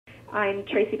I'm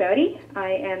Tracey Baute.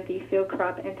 I am the field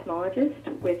crop entomologist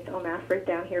with OMAFRA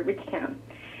down here at Ridgetown.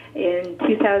 In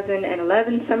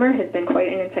 2011, summer has been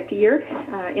quite an insect year.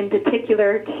 In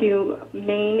particular, two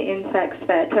main insects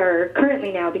that are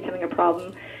currently now becoming a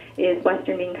problem is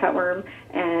western bean cutworm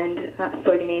and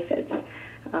soybean aphids.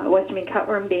 Western bean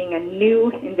cutworm being a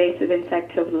new invasive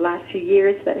insect over the last few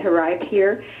years that arrived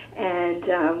here,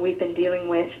 and we've been dealing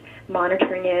with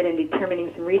monitoring it and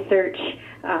determining some research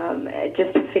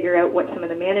just to figure out what some of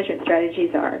the management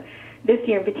strategies are. This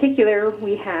year in particular,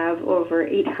 we have over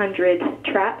 800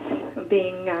 traps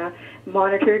being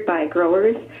monitored by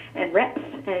growers and reps,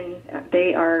 and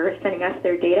they are sending us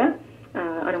their data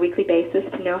on a weekly basis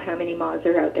to know how many moths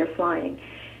are out there flying.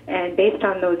 And based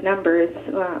on those numbers,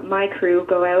 my crew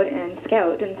go out and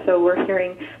scout, and so we're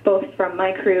hearing both from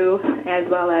my crew as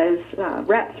well as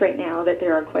reps right now that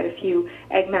there are quite a few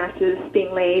egg masses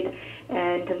being laid,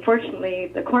 and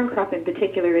unfortunately the corn crop in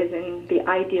particular is in the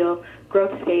ideal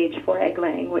growth stage for egg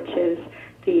laying, which is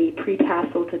the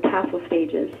pre-tassel to tassel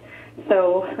stages.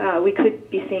 So we could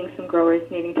be seeing some growers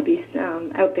needing to be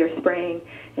out there spraying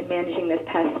and managing this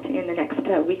pest in the next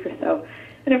week or so.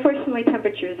 And unfortunately,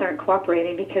 temperatures aren't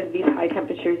cooperating because these high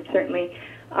temperatures certainly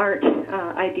aren't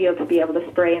ideal to be able to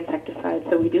spray insecticides,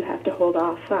 so we do have to hold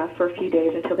off for a few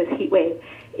days until this heat wave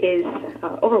is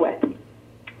over with.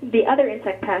 The other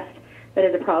insect pest that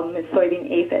is a problem is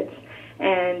soybean aphids,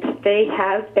 and they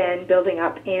have been building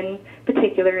up in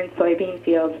particular in soybean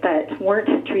fields that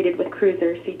weren't treated with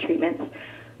cruiser seed treatments,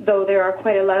 though there are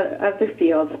quite a lot of other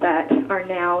fields that are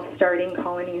now starting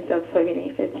colonies of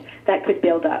soybean aphids that could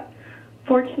build up.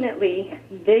 Fortunately,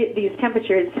 these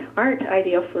temperatures aren't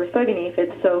ideal for soybean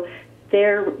aphids, so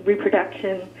their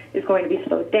reproduction is going to be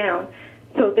slowed down.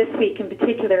 So this week in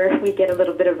particular, we get a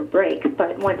little bit of a break,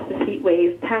 but once the heat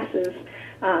wave passes,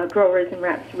 growers and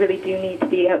reps really do need to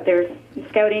be out there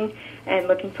scouting and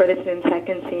looking for this insect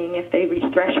and seeing if they reach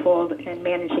threshold and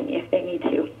managing if they need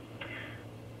to.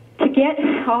 To get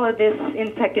all of this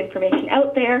insect information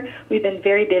out there, we've been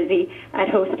very busy at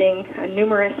hosting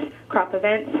numerous crop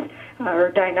events,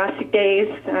 or diagnostic days,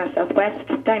 Southwest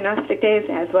diagnostic days,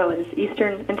 as well as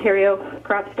Eastern Ontario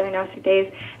crops diagnostic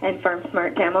days, and Farm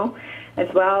Smart Demo. As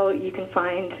well, you can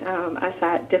find us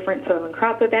at different soil and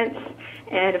crop events,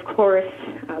 and of course,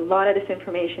 a lot of this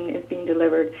information is being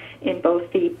delivered in both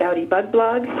the Baute Bug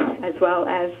blog, as well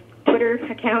as Twitter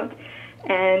account,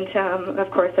 and of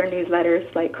course our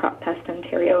newsletters like Crop Pest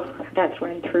Ontario, that's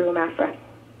run through OMAFRA.